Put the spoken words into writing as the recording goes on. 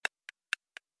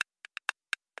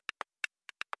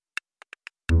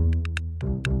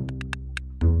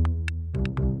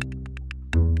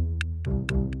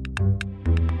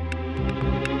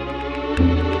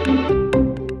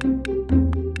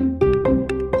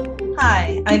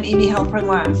Hi, I'm Amy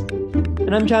Halpern-Lev.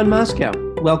 And I'm John Moscow.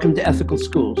 Welcome to Ethical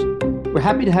Schools. We're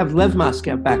happy to have Lev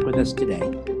Moscow back with us today.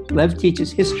 Lev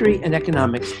teaches history and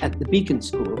economics at the Beacon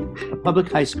School, a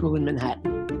public high school in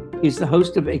Manhattan. He's the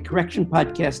host of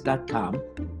acorrectionpodcast.com,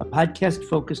 a podcast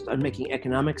focused on making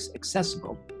economics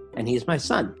accessible, and he's my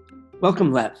son.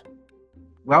 Welcome, Lev.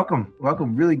 Welcome.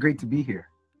 Really great to be here.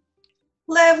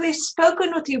 Lev, we've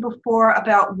spoken with you before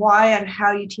about why and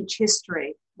how you teach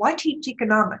history. Why teach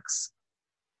economics?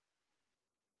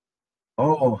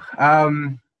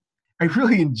 I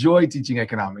really enjoy teaching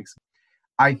economics.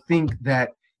 I think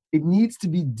that it needs to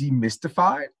be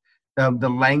demystified. The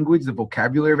language, the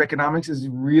vocabulary of economics is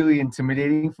really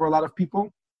intimidating for a lot of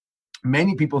people.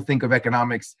 Many people think of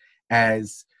economics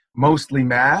as mostly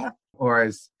math, or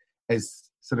as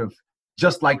sort of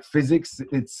just like physics.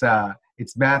 It's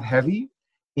math heavy,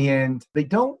 and they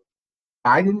don't.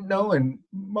 I didn't know, and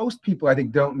most people I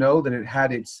think don't know that it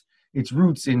had its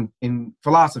roots in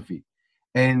philosophy.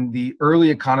 And the early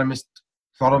economists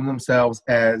thought of themselves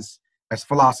as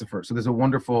philosophers. So there's a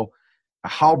wonderful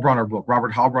Heilbronner book,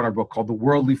 Robert Heilbronner book called The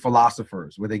Worldly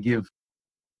Philosophers, where they give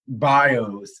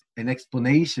bios and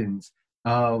explanations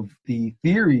of the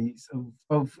theories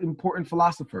of important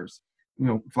philosophers,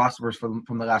 philosophers from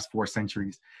the last 4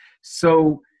 centuries.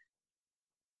 So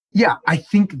yeah, I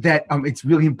think that it's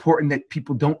really important that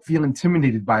people don't feel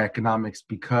intimidated by economics,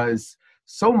 because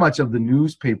so much of the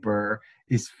newspaper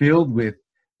is filled with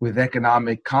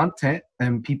economic content,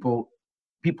 and people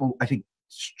I think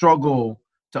struggle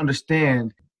to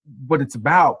understand what it's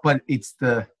about, but it's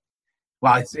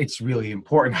really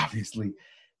important, obviously.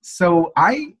 So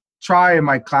I try in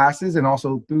my classes and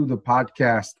also through the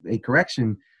podcast, A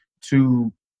Correction,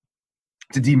 to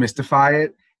demystify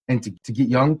it and to get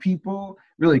young people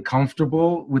really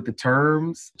comfortable with the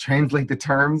terms, translate the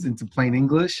terms into plain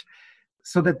English,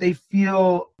 so that they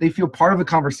feel part of the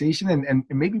conversation, and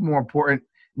maybe more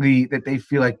importantly, that they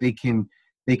feel like they can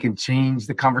change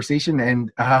the conversation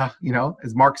and,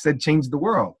 as Mark said, change the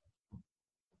world.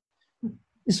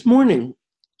 This morning,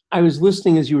 I was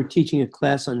listening as you were teaching a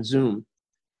class on Zoom.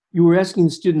 You were asking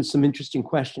the students some interesting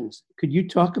questions. Could you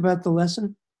talk about the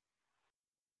lesson?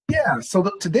 Yeah, so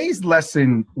today's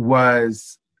lesson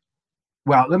was,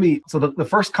 the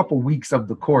first couple weeks of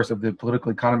the course, of the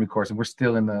political economy course, and we're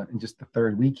still in just the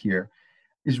third week here,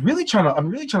 I'm really trying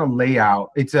to lay out,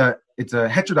 it's a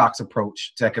heterodox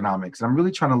approach to economics. And I'm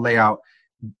really trying to lay out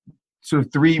sort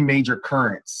of 3 major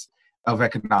currents of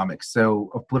economics, so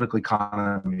of political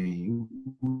economy.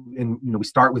 And, we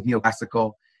start with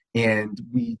neoclassical, and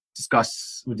we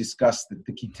discuss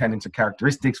the key tenets or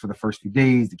characteristics for the first few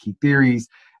days, the key theories,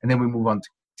 and then we move on to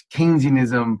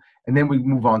Keynesianism, and then we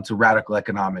move on to radical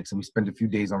economics, and we spend a few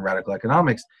days on radical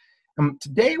economics.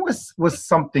 Today was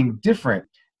something different.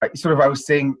 I was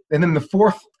saying, and then the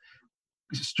fourth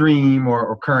stream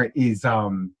or current is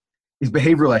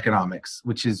behavioral economics,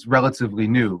 which is relatively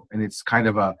new, and it's kind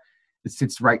of it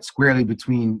sits right squarely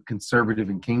between conservative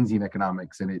and Keynesian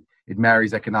economics, and it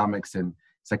marries economics and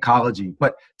psychology.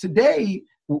 But today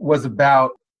was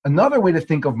about another way to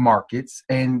think of markets,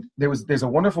 and there's a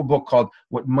wonderful book called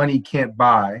What Money Can't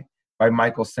Buy by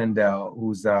Michael Sandel,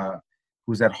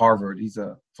 who's at Harvard. He's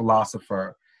a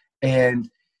philosopher, and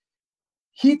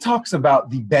he talks about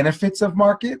the benefits of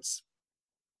markets,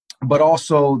 but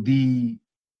also the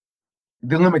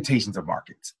limitations of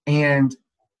markets. And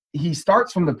he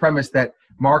starts from the premise that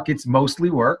markets mostly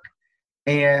work,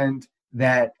 and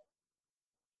that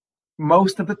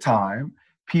most of the time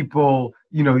people,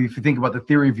 if you think about the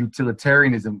theory of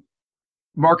utilitarianism,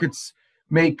 markets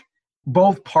make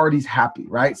both parties happy,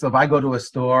 right? So if I go to a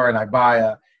store and I buy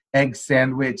a egg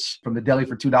sandwich from the deli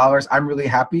for $2, I'm really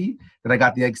happy that I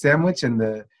got the egg sandwich, and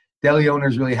the deli owner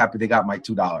is really happy they got my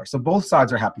 $2. So both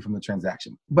sides are happy from the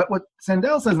transaction. But what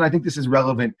Sandel says, and I think this is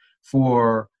relevant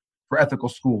for ethical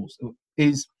schools,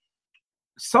 is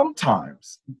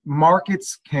sometimes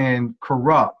markets can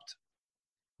corrupt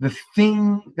the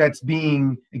thing that's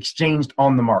being exchanged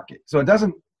on the market. So it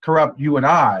doesn't corrupt you and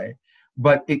I,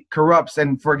 but it corrupts,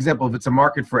 and for example, if it's a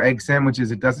market for egg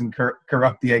sandwiches, it doesn't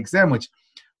corrupt the egg sandwich.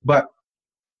 But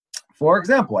for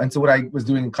example, and so what I was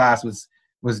doing in class was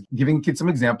giving kids some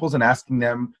examples and asking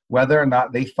them whether or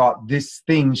not they thought this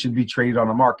thing should be traded on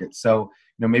a market. So,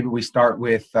 maybe we start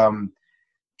with,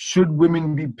 should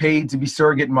women be paid to be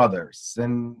surrogate mothers?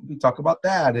 And we talk about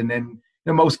that. And then,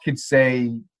 most kids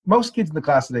in the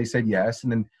class today said yes.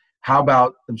 And then how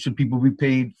about, should people be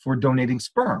paid for donating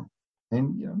sperm?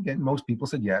 And, again, most people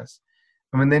said yes.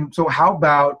 And then, so how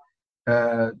about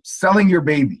selling your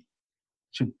baby?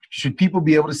 Should people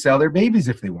be able to sell their babies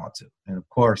if they want to? And of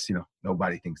course,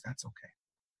 nobody thinks that's okay.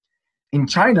 In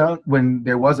China, when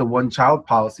there was a one-child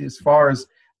policy, as far as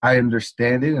I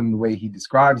understand it and the way he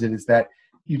describes it, is that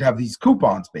you'd have these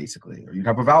coupons basically, or you'd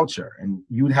have a voucher, and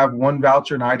you'd have one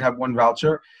voucher and I'd have one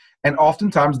voucher. And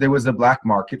oftentimes there was a black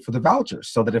market for the vouchers,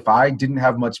 so that if I didn't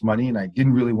have much money and I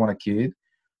didn't really want a kid,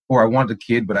 or I wanted a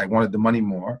kid but I wanted the money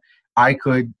more, I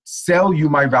could sell you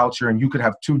my voucher and you could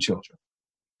have 2 children.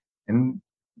 And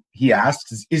he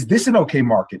asks, is this an okay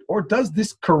market, or does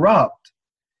this corrupt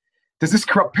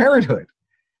parenthood?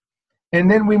 And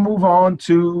then we move on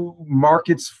to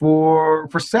markets for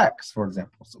sex, for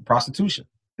example, so prostitution.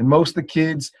 And most of the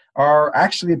kids are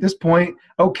actually at this point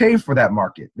okay for that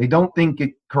market. They don't think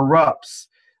it corrupts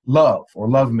love or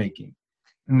lovemaking.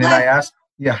 And then I ask,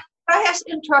 yeah. I have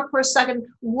to interrupt for a second.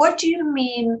 What do you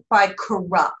mean by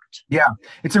corrupt? Yeah,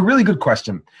 it's a really good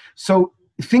question. So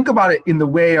think about it in the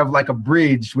way of like a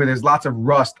bridge where there's lots of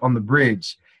rust on the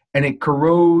bridge and it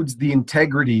corrodes the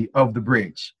integrity of the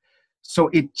bridge. So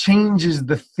it changes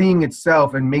the thing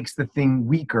itself and makes the thing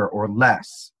weaker or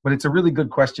less. But it's a really good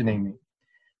question, Amy.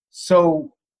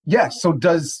 So, yes, so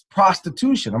does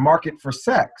prostitution, a market for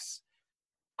sex,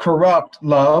 corrupt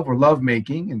love or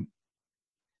lovemaking? And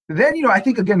then, I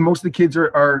think, again, most of the kids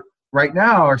are right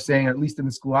now are saying, at least in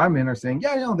the school I'm in, are saying,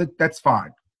 yeah, that's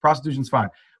fine. Prostitution's fine.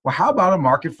 Well, how about a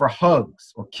market for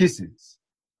hugs or kisses,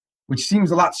 which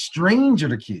seems a lot stranger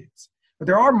to kids? But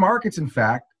there are markets, in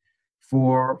fact,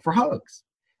 for hugs.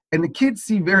 And the kids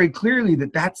see very clearly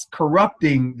that that's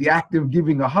corrupting the act of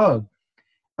giving a hug.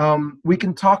 We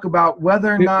can talk about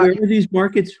whether or not... Where are these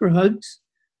markets for hugs?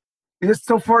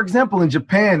 So, for example, in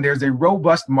Japan, there's a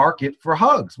robust market for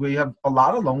hugs. We have a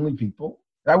lot of lonely people.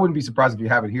 I wouldn't be surprised if you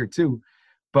have it here too.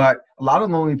 But a lot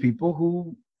of lonely people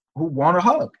who want a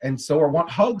hug, or want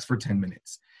hugs for 10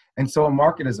 minutes. And so a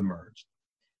market has emerged.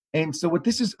 And so what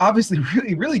this is obviously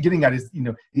really, really getting at is,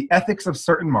 the ethics of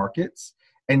certain markets.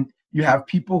 And you have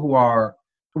people who are,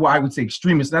 I would say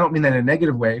extremists, and I don't mean that in a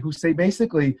negative way, who say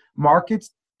basically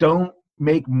markets don't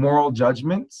make moral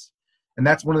judgments. And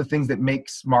that's one of the things that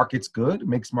makes markets good,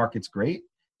 makes markets great,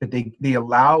 that they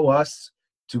allow us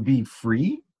to be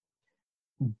free.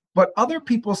 But other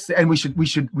people say, and we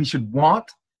should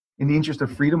want, in the interest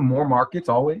of freedom, more markets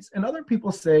always. And other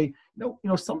people say,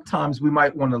 sometimes we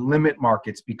might want to limit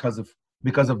markets because of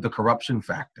the corruption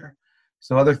factor.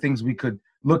 So other things we could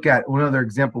look at. One other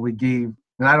example we gave,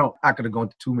 and I'm not going to go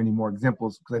into too many more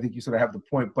examples because I think you sort of have the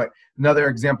point. But another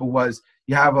example was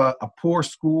you have a poor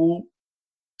school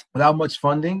without much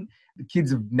funding. The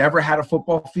kids have never had a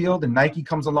football field, and Nike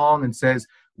comes along and says,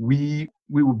 we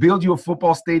will build you a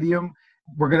football stadium.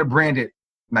 We're going to brand it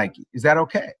Nike. Is that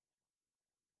okay?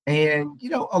 And,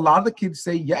 a lot of the kids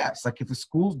say yes. Like if the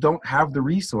schools don't have the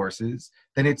resources,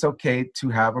 then it's okay to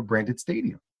have a branded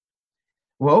stadium.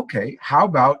 Well, okay, how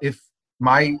about if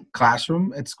my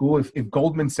classroom at school, if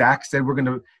Goldman Sachs said we're going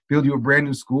to build you a brand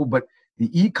new school, but the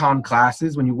econ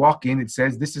classes, when you walk in, it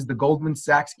says this is the Goldman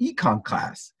Sachs econ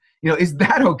class. Is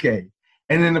that okay?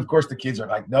 And then, of course, the kids are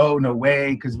like, no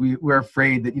way, because we're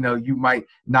afraid that, you might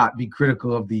not be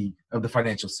critical of the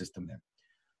financial system then.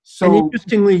 So, and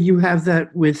interestingly, you have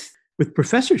that with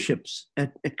professorships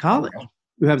at college.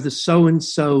 You have the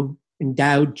so-and-so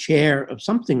endowed chair of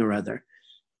something or other.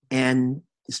 And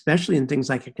especially in things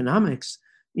like economics,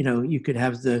 you could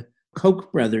have the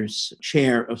Koch brothers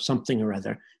chair of something or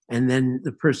other. And then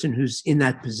the person who's in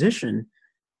that position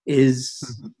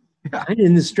is kind of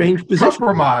in the strange position.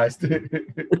 Compromised.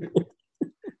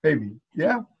 Maybe.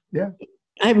 Yeah.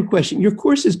 I have a question. Your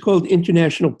course is called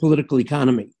International Political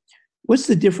Economy. What's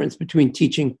the difference between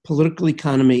teaching political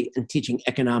economy and teaching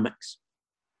economics?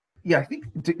 Yeah, I think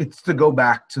it's to go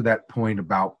back to that point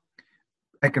about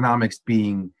economics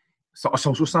being a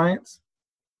social science.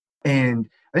 And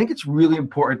I think it's really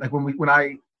important, like when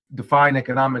I define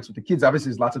economics with the kids, obviously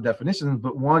there's lots of definitions,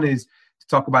 but one is to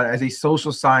talk about it as a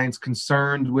social science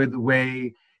concerned with the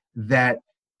way that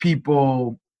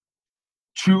people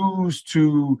choose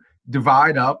to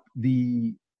divide up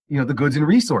the goods and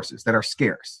resources that are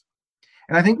scarce.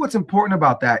 And I think what's important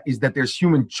about that is that there's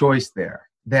human choice there,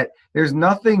 that there's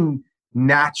nothing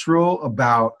natural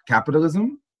about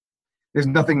capitalism. There's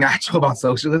nothing natural about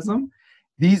socialism.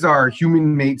 These are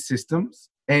human-made systems,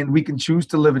 and we can choose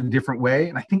to live in a different way.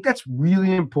 And I think that's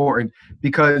really important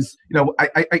because,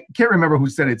 I can't remember who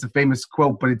said it. It's a famous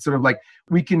quote, but it's sort of like,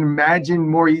 we can imagine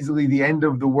more easily the end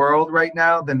of the world right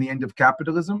now than the end of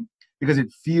capitalism because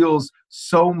it feels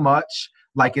so much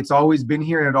like it's always been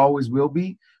here and it always will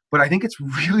be. But I think it's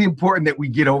really important that we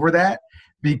get over that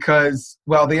because,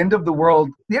 well, the end of the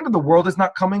world is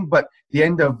not coming, but the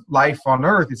end of life on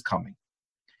earth is coming.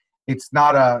 It's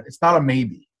not a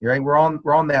maybe, right? We're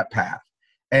on that path.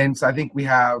 And so I think we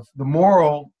have the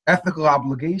moral, ethical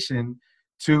obligation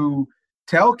to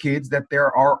tell kids that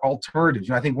there are alternatives.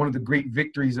 I think one of the great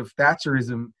victories of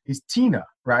Thatcherism is Tina,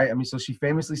 right? I mean, so she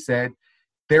famously said,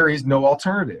 there is no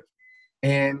alternative.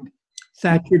 And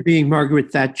Thatcher being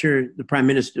Margaret Thatcher, the prime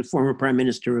minister, former prime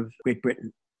minister of Great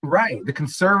Britain. Right, the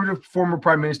conservative former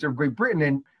prime minister of Great Britain.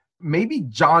 And maybe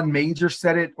John Major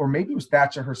said it, or maybe it was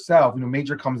Thatcher herself.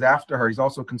 Major comes after her. He's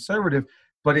also conservative,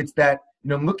 but it's that,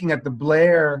 looking at the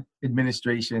Blair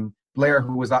administration, Blair,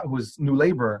 who was New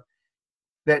Labour,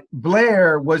 that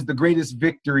Blair was the greatest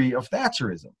victory of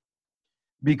Thatcherism,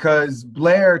 because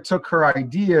Blair took her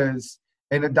ideas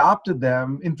and adopted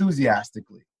them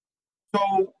enthusiastically.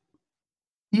 So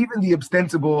even the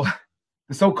ostensible,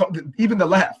 even the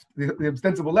left, the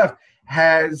ostensible left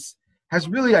has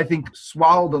really, I think,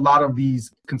 swallowed a lot of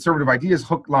these conservative ideas,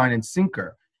 hook, line, and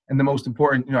sinker. And the most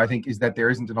important, I think, is that there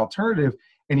isn't an alternative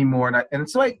anymore. And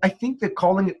so I think that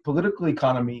calling it political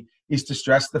economy is to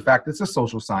stress the fact that it's a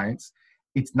social science.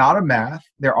 It's not a math.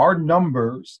 There are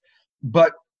numbers,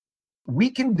 but we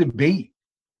can debate,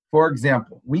 for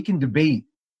example,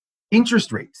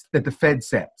 interest rates that the Fed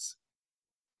sets.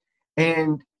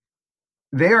 And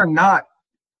they are not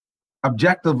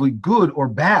objectively good or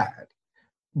bad,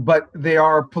 but they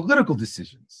are political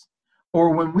decisions. Or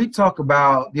when we talk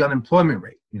about the unemployment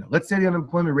rate, let's say the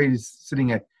unemployment rate is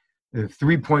sitting at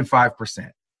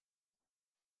 3.5%.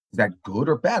 Is that good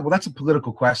or bad? Well, that's a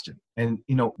political question. And,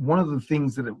 one of the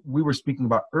things that we were speaking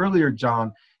about earlier,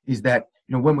 John, is that,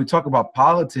 when we talk about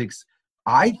politics,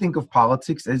 I think of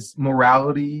politics as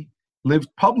morality lived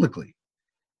publicly.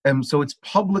 And so it's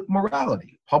public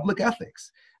morality, public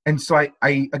ethics. And so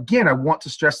I want to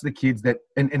stress to the kids that,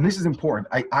 and this is important,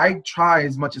 I try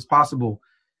as much as possible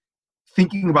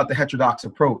thinking about the heterodox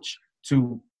approach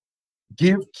to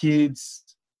give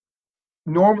kids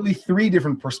normally 3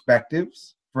 different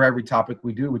perspectives for every topic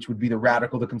we do, which would be the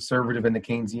radical, the conservative, and the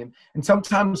Keynesian, and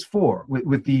sometimes 4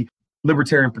 with the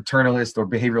libertarian paternalist or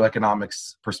behavioral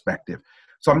economics perspective.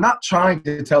 So I'm not trying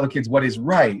to tell the kids what is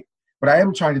right, but I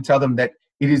am trying to tell them that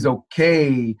it is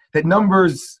okay, that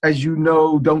numbers, as you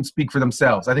know, don't speak for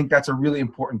themselves. I think that's a really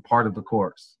important part of the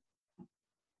course.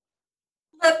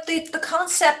 But the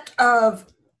concept of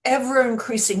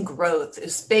ever-increasing growth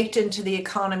is baked into the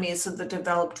economies of the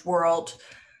developed world.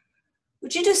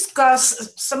 Would you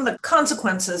discuss some of the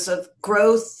consequences of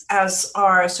growth as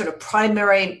our sort of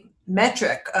primary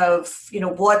metric of,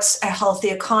 what's a healthy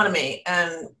economy,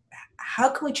 and how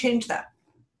can we change that?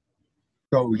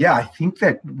 So, yeah, I think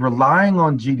that relying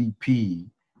on GDP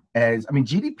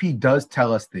GDP does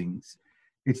tell us things.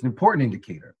 It's an important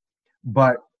indicator.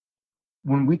 But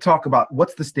when we talk about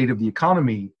what's the state of the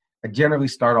economy, I generally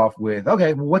start off with,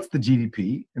 okay, well, what's the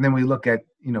GDP? And then we look at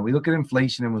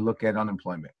inflation and we look at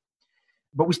unemployment.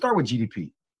 But we start with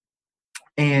GDP.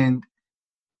 And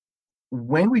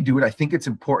when we do it, I think it's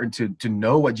important to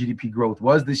know what GDP growth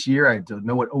was this year, to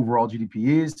know what overall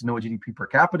GDP is, to know what GDP per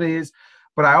capita is.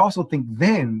 But I also think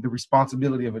then the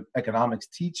responsibility of an economics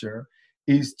teacher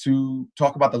is to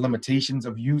talk about the limitations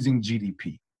of using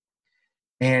GDP.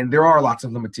 And there are lots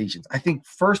of limitations. I think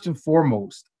first and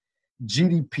foremost,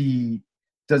 GDP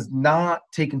does not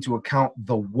take into account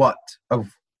the what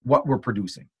of what we're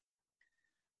producing.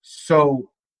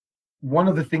 So one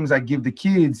of the things I give the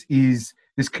kids is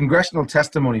this congressional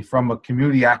testimony from a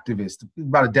community activist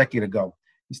about a decade ago.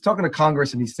 He's talking to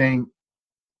Congress and he's saying,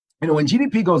 when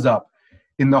GDP goes up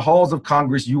in the halls of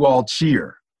Congress, you all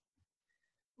cheer.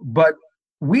 But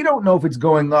we don't know if it's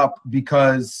going up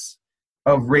because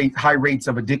of high rates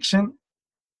of addiction,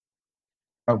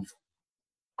 of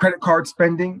credit card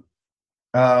spending.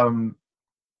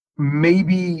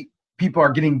 Maybe people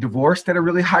are getting divorced at a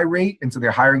really high rate, and so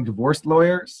they're hiring divorce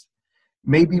lawyers.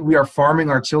 Maybe we are farming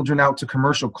our children out to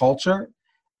commercial culture,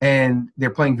 and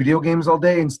they're playing video games all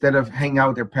day instead of hanging out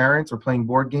with their parents or playing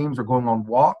board games or going on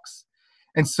walks.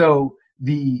 And so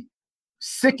the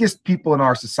sickest people in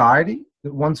our society,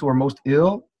 the ones who are most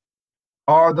ill,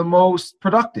 are the most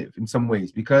productive in some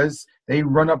ways because they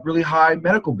run up really high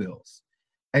medical bills.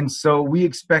 And so we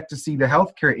expect to see the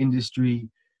healthcare industry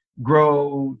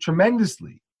grow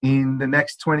tremendously in the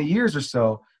next 20 years or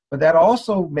so, but that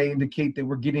also may indicate that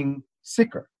we're getting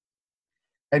sicker.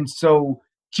 And so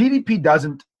GDP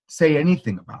doesn't say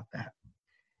anything about that.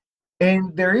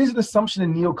 And there is an assumption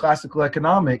in neoclassical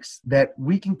economics that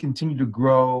we can continue to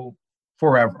grow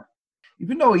forever.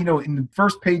 Even though, in the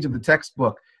first page of the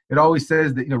textbook, it always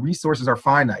says that, resources are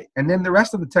finite. And then the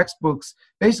rest of the textbooks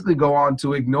basically go on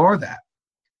to ignore that.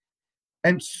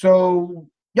 And so,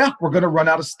 yeah, we're going to run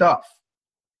out of stuff.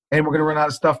 and we're going to run out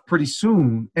of stuff pretty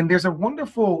soon. And there's a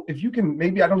wonderful, if you can,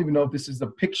 maybe I don't even know if this is a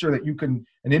picture that you can,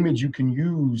 an image you can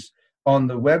use on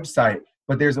the website,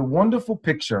 but there's a wonderful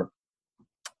picture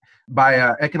by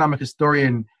an economic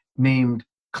historian named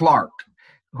Clark,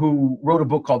 who wrote a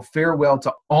book called Farewell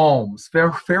to Alms,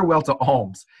 Farewell to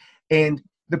Alms. And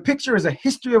the picture is a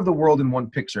history of the world in one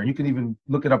picture. And you can even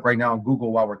look it up right now on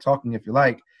Google while we're talking if you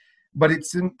like. But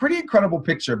it's a pretty incredible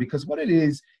picture because what it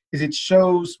is it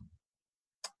shows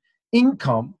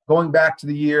income going back to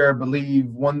the year, I believe,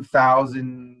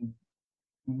 1000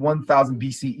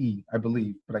 BCE, I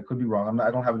believe, but I could be wrong.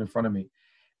 I don't have it in front of me.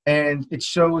 And it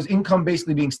shows income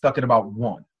basically being stuck at about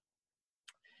 1.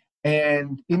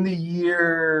 And in the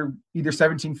year either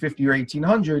 1750 or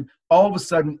 1800, all of a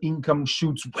sudden income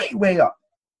shoots way, way up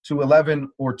to 11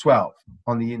 or 12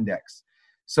 on the index.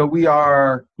 So we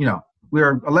are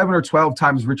 11 or 12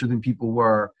 times richer than people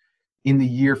were in the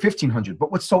year 1500.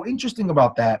 But what's so interesting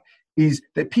about that is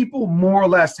that people more or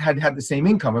less had the same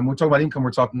income. And when we're talking about income,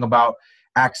 we're talking about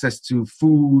access to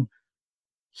food,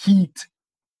 heat,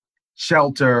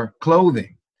 shelter,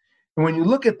 clothing. And when you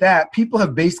look at that, people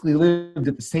have basically lived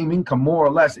at the same income more or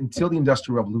less until the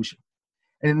Industrial Revolution.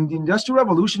 And the Industrial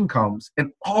Revolution comes,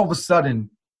 and all of a sudden,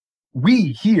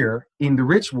 we here in the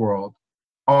rich world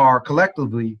are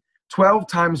collectively 12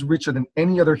 times richer than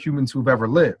any other humans who've ever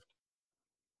lived.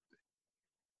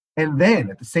 And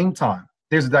then at the same time,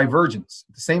 there's a divergence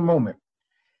at the same moment.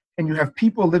 And you have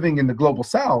people living in the global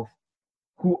south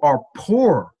who are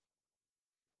poorer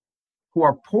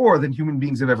than human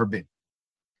beings have ever been.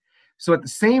 So at the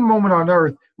same moment on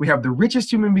earth, we have the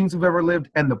richest human beings who've ever lived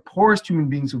and the poorest human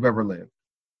beings who've ever lived.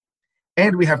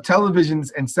 And we have televisions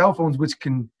and cell phones, we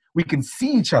can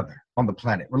see each other on the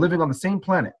planet. We're living on the same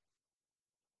planet.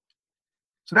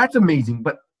 So that's amazing.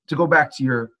 But to go back to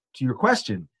your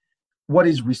question, what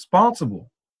is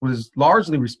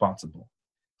largely responsible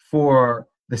for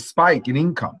the spike in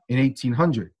income in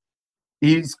 1800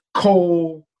 is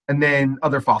coal and then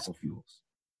other fossil fuels.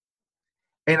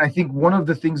 And I think one of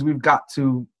the things we've got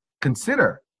to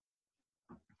consider,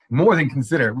 more than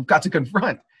consider, we've got to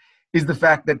confront, is the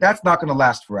fact that that's not going to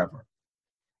last forever.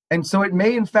 And so it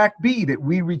may in fact be that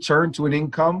we return to an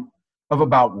income of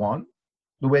about 1,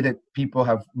 the way that people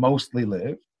have mostly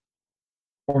lived,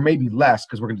 or maybe less,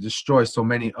 because we're going to destroy so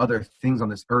many other things on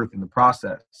this earth in the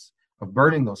process of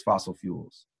burning those fossil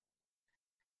fuels.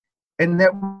 And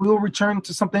that we'll return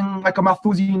to something like a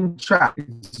Malthusian trap.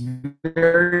 It's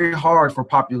very hard for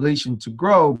population to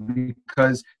grow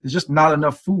because there's just not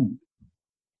enough food.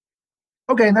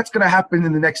 Okay, and that's going to happen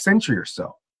in the next century or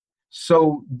so.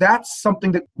 So that's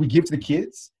something that we give to the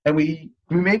kids, and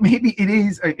maybe it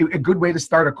is a good way to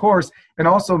start a course, and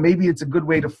also maybe it's a good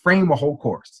way to frame a whole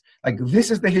course. Like,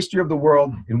 this is the history of the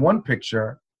world in one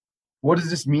picture. What does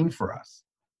this mean for us?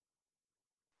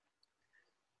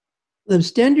 The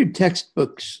standard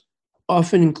textbooks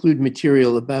often include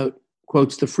material about,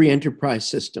 quotes, the free enterprise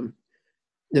system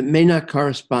that may not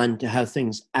correspond to how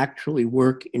things actually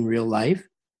work in real life.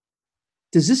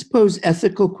 Does this pose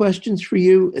ethical questions for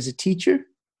you as a teacher?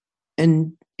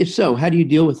 And if so, how do you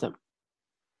deal with them?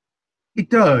 It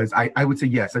does. I would say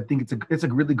yes. I think it's a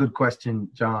really good question,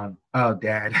 John. Oh,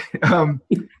 Dad.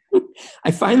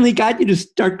 I finally got you to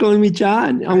start calling me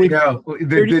John. I know.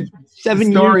 The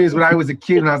story is when I was a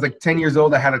kid, when I was like 10 years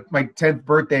old, I had my 10th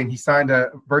birthday, and he signed a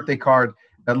birthday card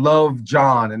that loved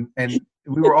John, and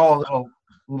we were all a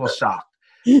little shocked.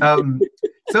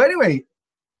 So anyway,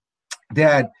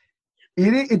 Dad,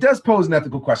 it does pose an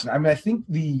ethical question. I mean, I think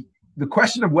the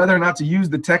question of whether or not to use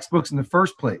the textbooks in the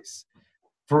first place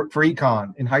for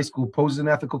econ in high school poses an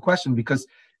ethical question, because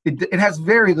it has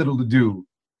very little to do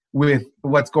with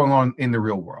what's going on in the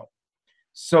real world.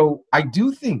 So I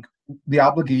do think the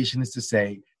obligation is to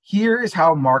say, here is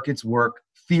how markets work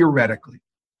theoretically.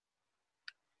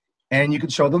 And you can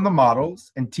show them the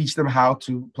models and teach them how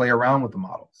to play around with the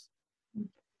models.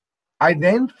 I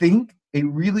then think a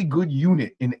really good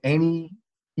unit in any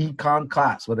econ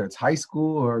class, whether it's high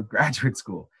school or graduate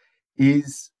school,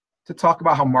 is to talk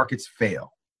about how markets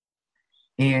fail.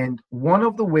 And one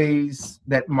of the ways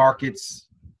that markets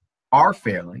are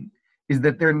failing is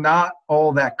that they're not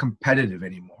all that competitive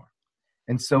anymore.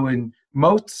 And so in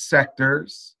most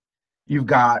sectors, you've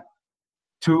got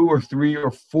 2 or 3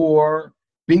 or 4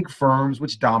 big firms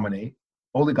which dominate,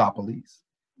 oligopolies.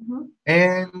 Mm-hmm.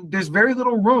 And there's very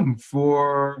little room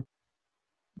for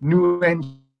new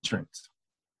entrants,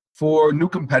 for new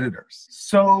competitors.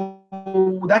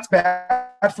 So that's bad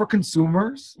for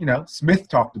consumers. You know, Smith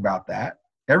talked about that.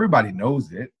 Everybody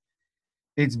knows it.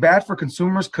 It's bad for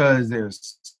consumers because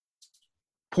there's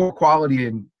poor quality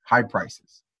and high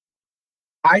prices.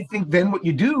 I think then what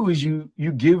you do is you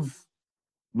give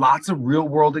lots of real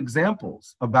world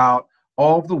examples about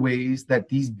all of the ways that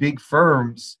these big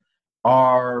firms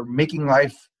are making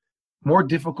life more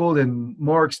difficult and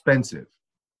more expensive.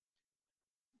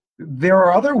 There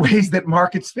are other ways that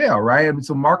markets fail, right? I mean,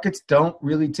 so markets don't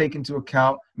really take into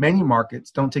account, many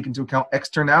markets don't take into account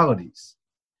externalities.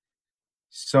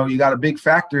 So you got a big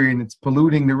factory and it's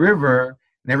polluting the river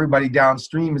and everybody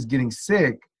downstream is getting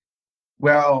sick.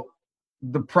 Well,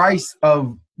 the price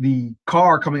of the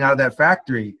car coming out of that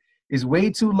factory is way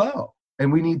too low.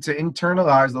 And we need to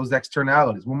internalize those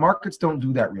externalities. Well, markets don't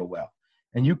do that real well.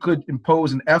 And you could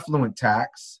impose an effluent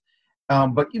tax,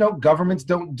 but governments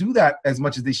don't do that as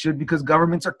much as they should because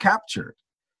governments are captured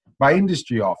by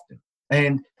industry often.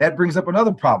 And that brings up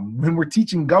another problem. When we're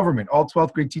teaching government, all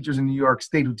 12th grade teachers in New York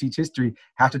State who teach history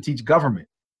have to teach government.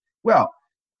 Well,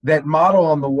 that model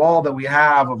on the wall that we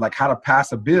have of like how to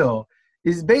pass a bill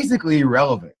is basically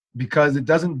irrelevant because it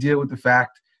doesn't deal with the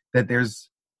fact that there's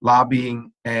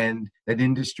lobbying and that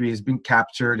industry has been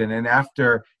captured. And then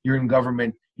after you're in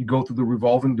government, you go through the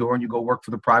revolving door and you go work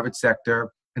for the private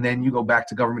sector. And then you go back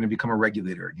to government and become a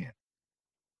regulator again.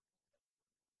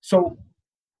 So,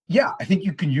 yeah, I think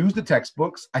you can use the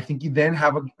textbooks. I think you then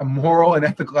have a moral and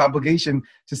ethical obligation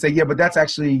to say, yeah, but that's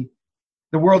actually,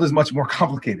 the world is much more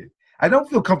complicated. I don't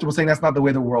feel comfortable saying that's not the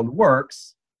way the world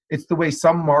works. It's the way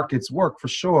some markets work for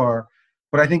sure.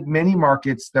 But I think many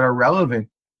markets that are relevant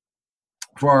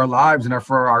for our lives and are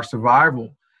for our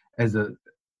survival as a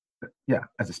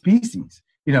species,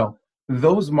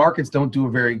 those markets don't do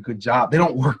a very good job. They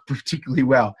don't work particularly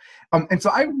well. And so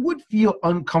I would feel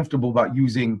uncomfortable about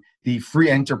using the free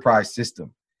enterprise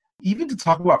system. Even to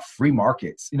talk about free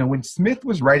markets, when Smith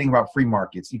was writing about free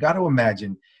markets, you got to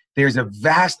imagine there's a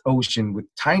vast ocean with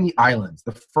tiny islands.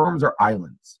 The firms are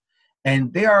islands.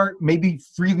 And they are maybe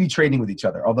freely trading with each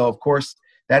other. Although, of course,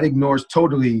 that ignores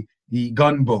totally the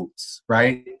gunboats,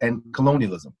 right? And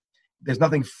colonialism. There's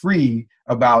nothing free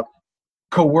about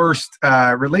coerced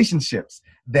relationships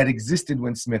that existed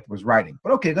when Smith was writing.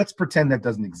 But okay, let's pretend that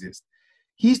doesn't exist.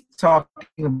 He's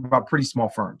talking about pretty small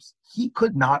firms. He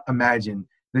could not imagine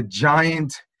the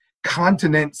giant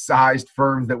continent-sized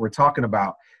firms that we're talking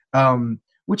about,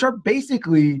 which are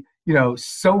basically,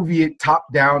 Soviet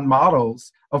top-down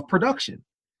models of production.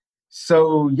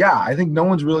 So yeah, I think no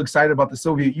one's really excited about the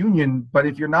Soviet Union, but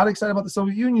if you're not excited about the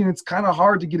Soviet Union, it's kind of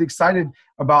hard to get excited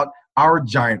about our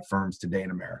giant firms today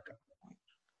in America.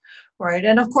 Right.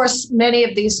 And of course, many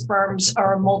of these firms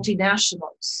are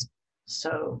multinationals.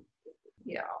 So,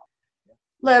 yeah.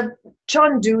 Lev,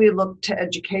 John Dewey looked to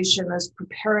education as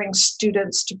preparing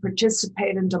students to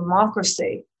participate in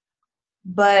democracy.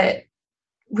 But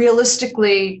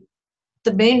realistically,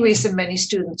 the main reason many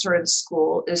students are in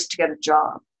school is to get a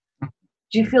job.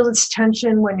 Do you feel this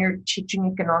tension when you're teaching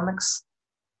economics?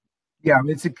 Yeah,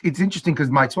 it's interesting because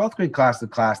my 12th grade class is a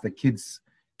class that kids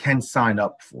can sign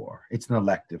up for. It's an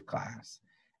elective class.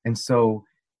 And so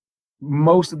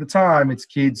most of the time, it's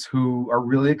kids who are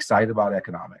really excited about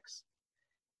economics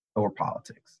or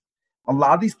politics. A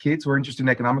lot of these kids who are interested in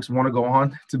economics want to go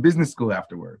on to business school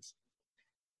afterwards.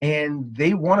 And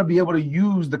they want to be able to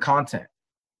use the content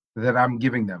that I'm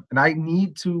giving them. And I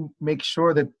need to make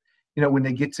sure that, when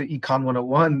they get to Econ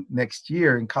 101 next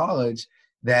year in college,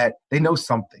 that they know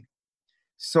something.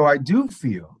 So I do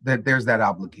feel that there's that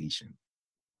obligation.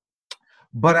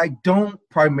 But I don't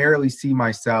primarily see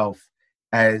myself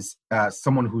as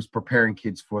someone who's preparing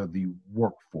kids for the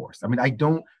workforce. I mean, I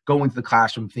don't go into the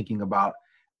classroom thinking about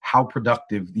how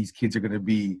productive these kids are going to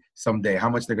be someday, how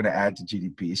much they're going to add to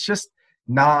GDP. It's just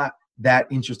not that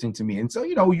interesting to me. And so,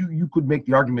 you could make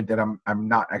the argument that I'm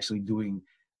not actually doing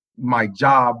my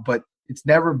job, but it's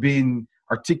never been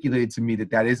articulated to me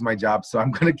that is my job. So I'm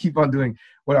going to keep on doing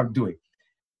what I'm doing.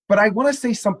 But I want to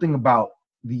say something about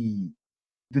the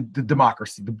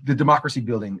democracy, the democracy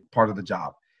building part of the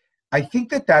job. I think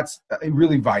that's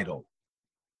really vital.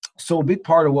 So a big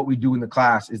part of what we do in the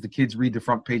class is the kids read the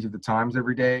front page of the Times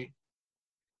every day.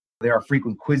 There are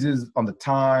frequent quizzes on the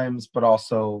Times, but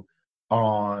also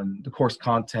on the course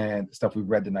content, the stuff we've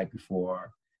read the night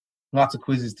before. Lots of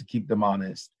quizzes to keep them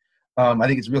honest. I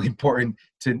think it's really important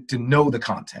to know the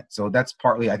content. So that's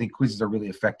partly, I think quizzes are really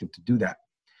effective to do that.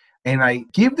 And I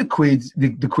give the quizzes,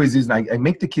 and I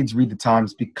make the kids read the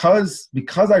Times because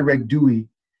I read Dewey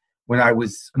when I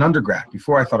was an undergrad,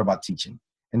 before I thought about teaching.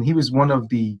 And he was one of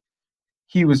the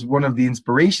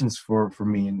inspirations for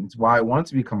me, and it's why I wanted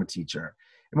to become a teacher.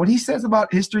 And what he says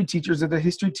about history teachers is that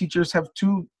history teachers have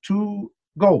two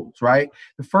goals, right?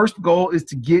 The first goal is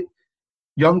to get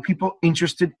young people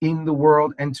interested in the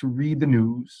world and to read the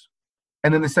news.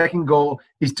 And then the second goal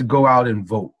is to go out and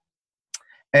vote.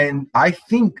 And I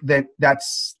think that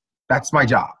that's my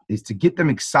job, is to get them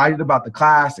excited about the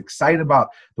class, excited about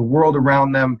the world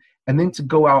around them, and then to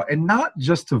go out and not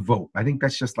just to vote. I think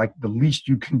that's just like the least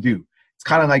you can do. It's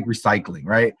kind of like recycling,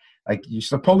 right? Like, you're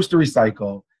supposed to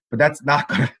recycle, but that's not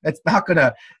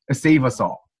gonna save us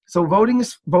all. So voting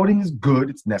is good.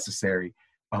 It's necessary.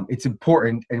 It's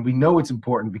important, and we know it's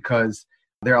important because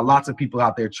there are lots of people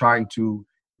out there trying to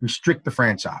restrict the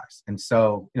franchise. And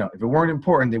so, if it weren't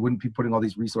important, they wouldn't be putting all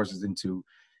these resources into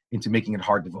making it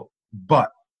hard to vote.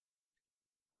 But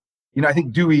I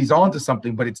think Dewey's onto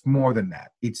something, but it's more than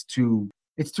that. It's to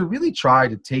really try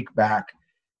to take back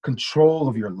control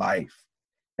of your life.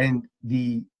 And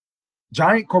the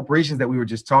giant corporations that we were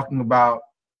just talking about,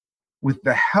 with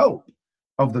the help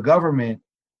of the government,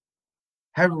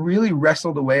 have really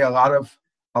wrestled away a lot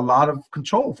of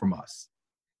control from us.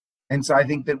 And so I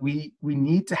think that we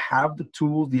need to have the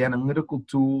tools, the analytical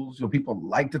tools. People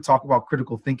like to talk about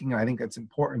critical thinking, and I think that's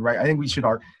important, right? I think we should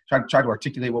try to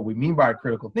articulate what we mean by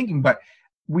critical thinking, but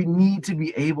we need to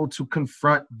be able to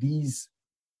confront these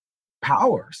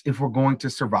powers if we're going to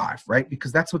survive, right?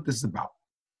 Because that's what this is about.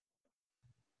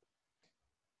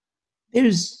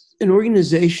 There's an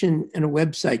organization and a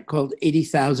website called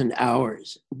 80,000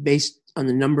 Hours, based on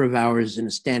the number of hours in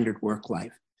a standard work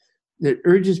life, that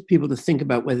urges people to think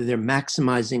about whether they're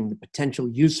maximizing the potential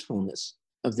usefulness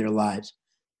of their lives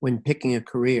when picking a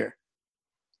career.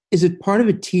 Is it part of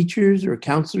a teacher's or a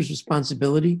counselor's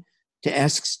responsibility to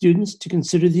ask students to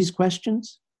consider these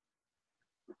questions?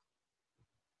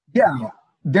 Yeah,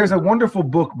 there's a wonderful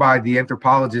book by the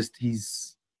anthropologist.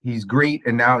 He's great,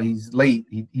 and now he's late.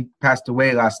 He passed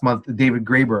away last month, David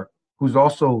Graeber, who's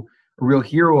also a real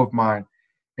hero of mine.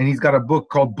 And he's got a book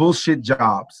called Bullshit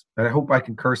Jobs, and I hope I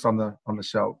can curse on the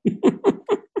show.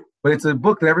 But it's a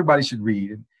book that everybody should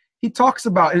read. And he talks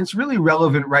about, and it's really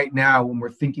relevant right now when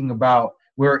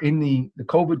we're in the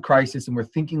COVID crisis and we're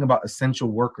thinking about essential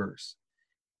workers.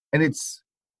 And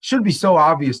should be so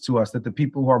obvious to us that the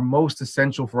people who are most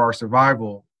essential for our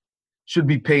survival should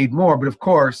be paid more. But of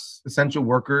course, essential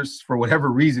workers, for whatever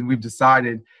reason, we've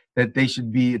decided that they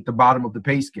should be at the bottom of the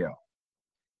pay scale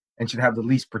and should have the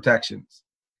least protections.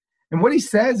 And what he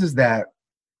says is that,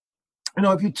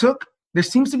 there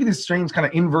seems to be this strange kind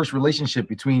of inverse relationship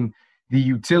between the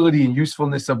utility and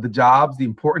usefulness of the jobs, the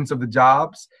importance of the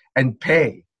jobs, and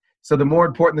pay. So the more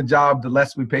important the job, the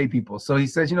less we pay people. So he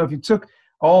says, if you took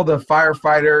all the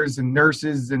firefighters and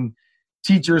nurses and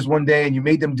teachers one day and you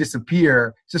made them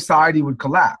disappear, society would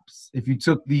collapse. If you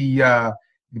took the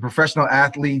professional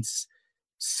athletes,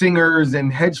 singers,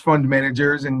 and hedge fund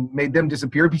managers and made them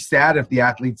disappear, it'd be sad if the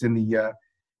athletes and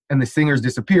the singers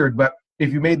disappeared. But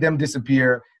if you made them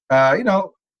disappear,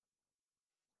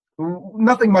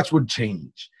 nothing much would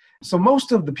change. So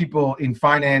most of the people in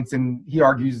finance, and he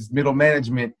argues middle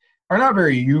management, are not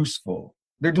very useful.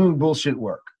 They're doing bullshit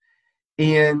work.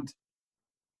 And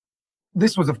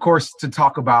this was, of course, to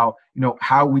talk about,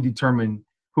 how we determine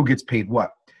who gets paid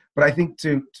what. But I think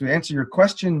to answer your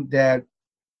question, Dad,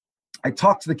 I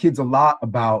talk to the kids a lot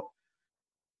about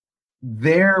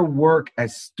their work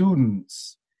as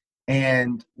students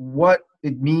and what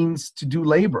it means to do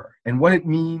labor and what it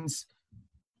means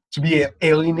to be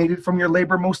alienated from your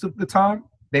labor most of the time.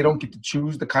 They don't get to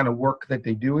choose the kind of work that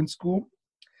they do in school,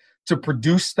 to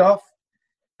produce stuff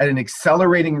at an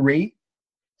accelerating rate.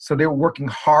 So they're working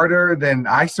harder than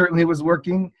I certainly was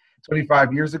working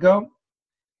 25 years ago.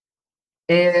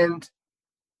 And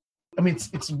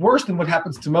it's worse than what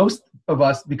happens to most of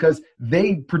us, because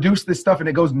they produce this stuff and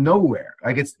it goes nowhere.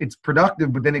 Like it's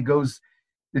productive, but then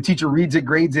the teacher reads it,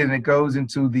 grades it, and it goes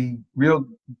into the real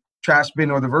trash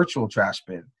bin or the virtual trash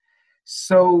bin.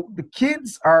 So the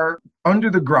kids are under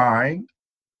the grind.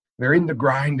 They're in the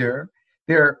grinder.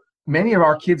 Many of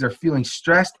our kids are feeling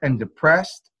stressed and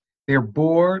depressed. They're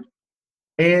bored.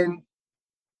 And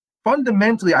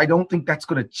fundamentally, I don't think that's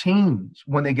going to change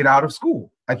when they get out of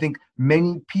school. I think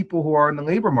many people who are in the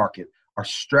labor market are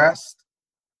stressed,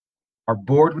 are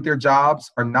bored with their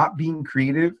jobs, are not being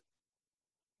creative.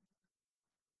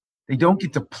 They don't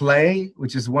get to play,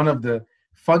 which is one of the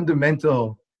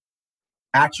fundamental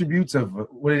attributes of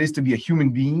what it is to be a human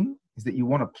being, is that you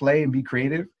want to play and be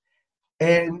creative.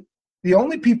 And the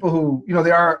only people who,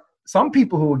 there are some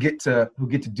people who get to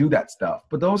do that stuff,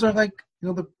 but those are like,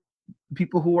 the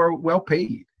people who are well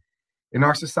paid in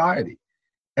our society.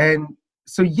 And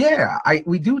so,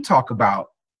 we do talk about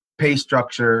pay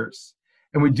structures,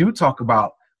 and we do talk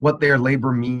about what their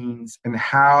labor means and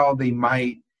how they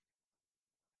might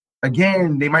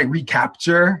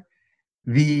recapture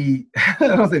the I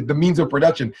don't say the means of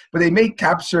production, but they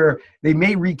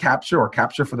may recapture or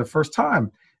capture for the first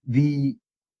time the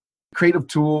creative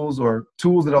tools or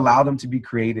tools that allow them to be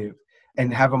creative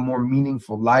and have a more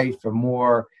meaningful life, they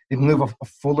can live a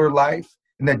fuller life.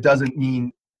 And that doesn't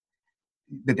mean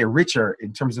that they're richer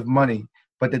in terms of money,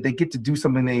 but that they get to do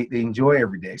something they enjoy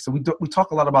every day. So we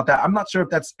talk a lot about that. I'm not sure if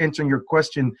that's answering your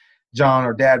question, John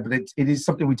or Dad, but it is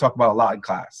something we talk about a lot in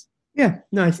class. Yeah,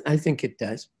 no, I think it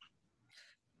does.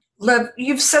 Lev,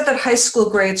 you've said that high school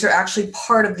grades are actually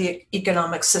part of the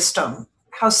economic system.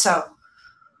 How so?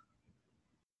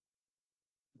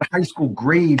 The high school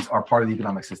grades are part of the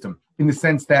economic system in the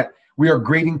sense that we are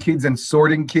grading kids and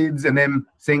sorting kids and then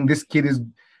saying this kid is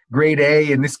grade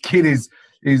A and this kid is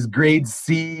grade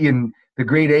C, and the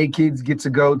grade A kids get to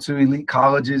go to elite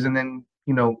colleges and then,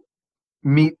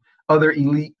 meet other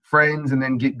elite friends and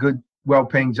then get good,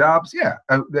 well-paying jobs. Yeah,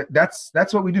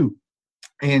 that's what we do.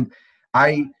 And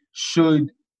I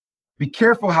should be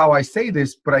careful how I say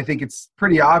this, but I think it's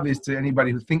pretty obvious to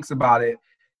anybody who thinks about it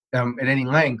at any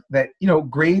length that,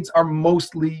 grades are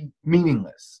mostly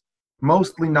meaningless,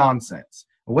 mostly nonsense.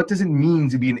 What does it mean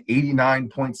to be an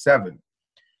 89.7?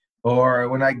 Or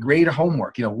when I grade a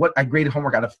homework, I graded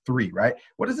homework out of 3, right?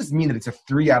 What does this mean that it's a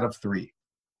 3 out of 3?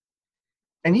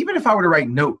 And even if I were to write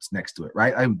notes next to it,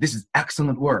 right? This is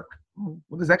excellent work.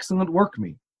 What does excellent work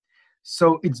mean?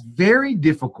 So it's very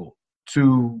difficult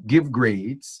to give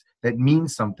grades that mean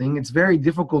something. It's very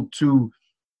difficult to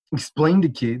explain to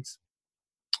kids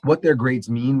what their grades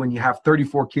mean when you have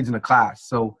 34 kids in a class.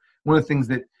 So one of the things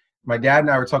that my dad and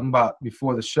I were talking about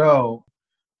before the show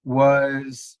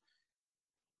was,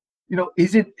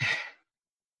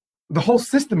 the whole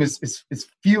system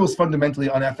feels fundamentally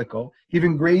unethical.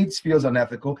 Giving grades feels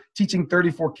unethical. Teaching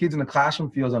 34 kids in a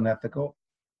classroom feels unethical.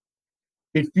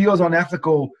 It feels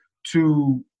unethical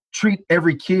to treat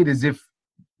every kid as if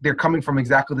they're coming from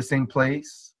exactly the same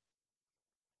place.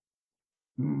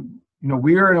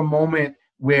 We're in a moment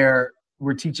where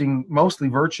we're teaching mostly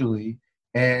virtually,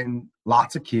 and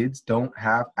lots of kids don't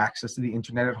have access to the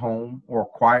internet at home or a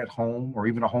quiet home or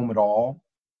even a home at all.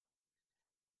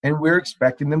 And we're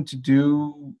expecting them to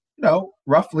do,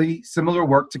 roughly similar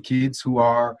work to kids who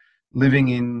are living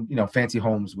in, fancy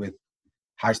homes with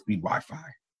high-speed Wi-Fi.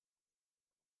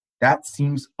 That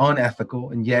seems unethical,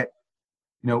 and yet,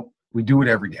 we do it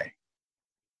every day.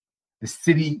 The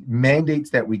city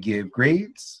mandates that we give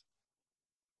grades,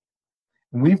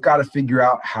 and we've got to figure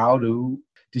out how to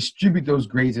distribute those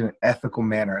grades in an ethical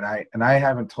manner, and I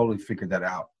haven't totally figured that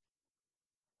out.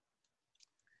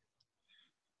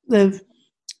 Lev,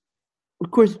 of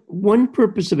course, one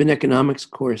purpose of an economics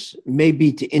course may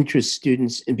be to interest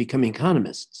students in becoming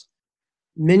economists.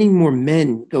 Many more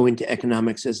men go into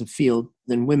economics as a field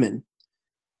than women,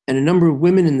 and a number of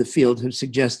women in the field have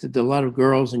suggested that a lot of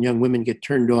girls and young women get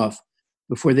turned off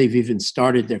before they've even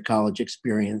started their college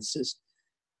experiences.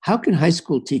 How can high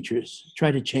school teachers try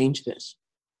to change this?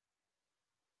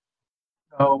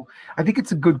 Oh, I think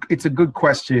it's a good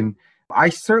question. I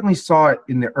certainly saw it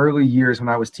in the early years when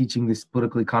I was teaching this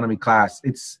political economy class.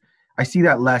 I see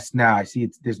that less now. I see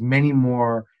there's many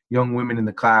more young women in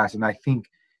the class, and I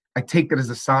take that as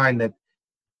a sign that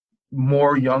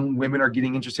more young women are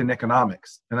getting interested in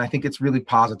economics, and I think it's really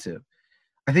positive.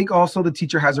 I think also the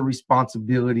teacher has a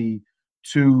responsibility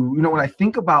to, when I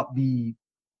think about the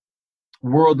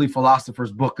Worldly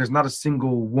Philosopher's book, there's not a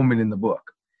single woman in the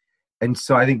book. And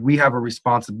so I think we have a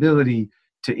responsibility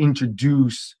to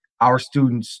introduce our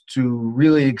students to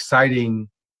really exciting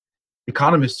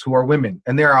economists who are women.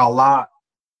 And there are a lot.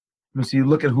 So you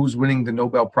look at who's winning the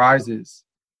Nobel Prizes,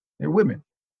 they're women.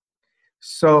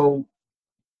 So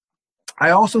I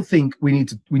also think we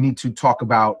need to talk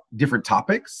about different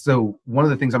topics. So one of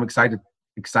the things I'm excited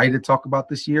to talk about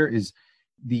this year is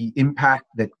the impact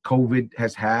that COVID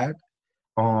has had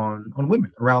on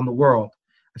women around the world.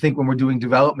 I think when we're doing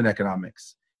development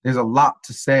economics, there's a lot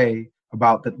to say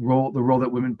about the role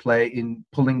that women play in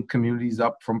pulling communities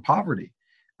up from poverty.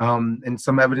 And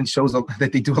some evidence shows that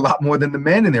they do a lot more than the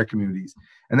men in their communities.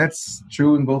 And that's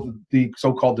true in both the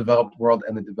so-called developed world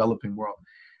and the developing world.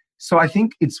 So I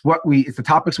think it's the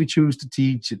topics we choose to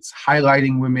teach. It's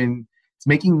highlighting women. It's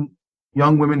making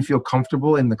young women feel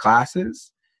comfortable in the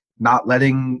classes, not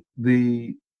letting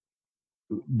the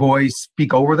boys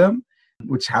speak over them,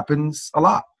 which happens a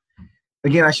lot.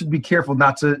 Again, I should be careful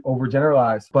not to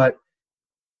overgeneralize, but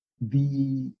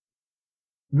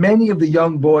many of the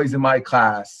young boys in my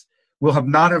class will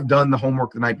not have done the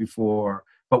homework the night before,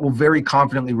 but will very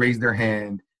confidently raise their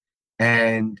hand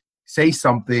and say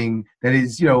something that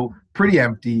is, pretty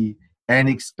empty and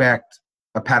expect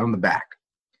a pat on the back,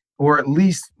 or at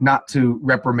least not to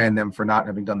reprimand them for not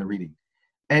having done the reading.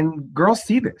 And girls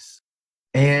see this,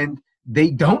 and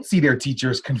they don't see their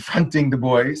teachers confronting the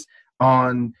boys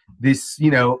on this,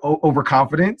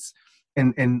 overconfidence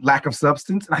and lack of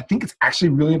substance. And I think it's actually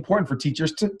really important for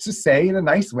teachers to say in a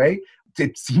nice way,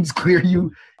 it seems clear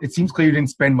you didn't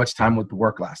spend much time with the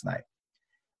work last night.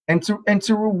 And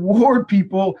to reward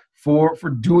people for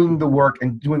doing the work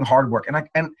and doing hard work.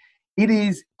 And it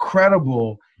is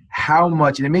incredible how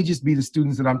much, and it may just be the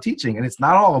students that I'm teaching, and it's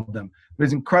not all of them, but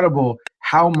it's incredible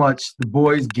how much the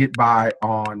boys get by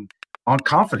on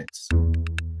confidence.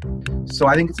 So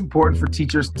I think it's important for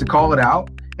teachers to call it out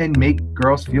and make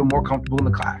girls feel more comfortable in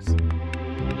the class.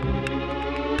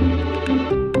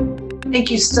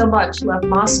 Thank you so much, Lev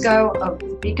Moscow of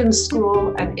the Beacon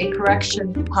School and A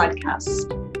Correction podcast.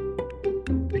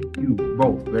 Thank you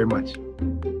both very much.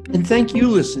 And thank you,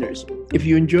 listeners. If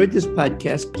you enjoyed this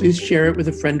podcast, please share it with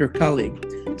a friend or colleague.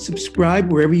 Subscribe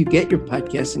wherever you get your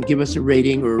podcasts and give us a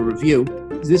rating or a review.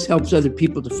 This helps other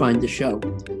people to find the show.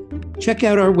 Check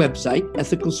out our website,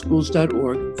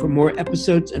 ethicalschools.org, for more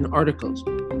episodes and articles,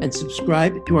 and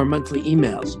subscribe to our monthly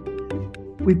emails.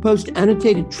 We post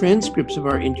annotated transcripts of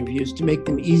our interviews to make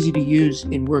them easy to use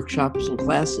in workshops and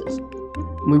classes.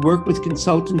 We work with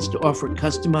consultants to offer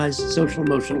customized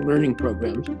social-emotional learning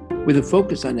programs with a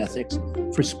focus on ethics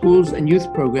for schools and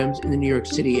youth programs in the New York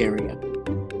City area.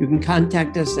 You can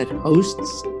contact us at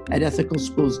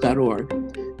hosts@ethicalschools.org.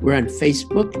 We're on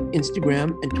Facebook,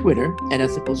 Instagram, and Twitter at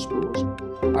Ethical Schools.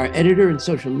 Our editor and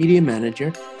social media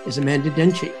manager is Amanda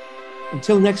Denchi.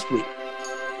 Until next week.